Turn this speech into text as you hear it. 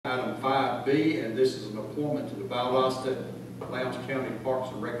5B, and this is an appointment to the Valdosta-Lowndes County Parks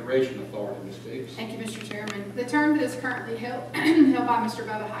and Recreation Authority. Ms. Diggs. Thank you, Mr. Chairman. The term that is currently held by Mr.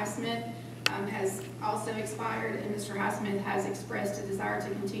 Bubba Highsmith has also expired, and Mr. Highsmith has expressed a desire to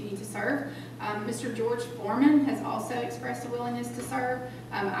continue to serve. Mr. George Foreman has also expressed a willingness to serve.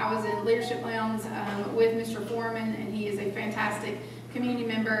 I was in Leadership Lounge with Mr. Foreman, and he is a fantastic community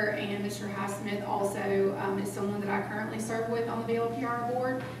member, and Mr. Highsmith also is someone that I currently serve with on the VLPR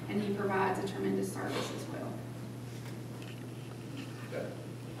board, and he provides a tremendous service as well. Okay.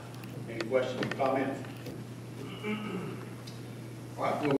 Any questions or comments? All right.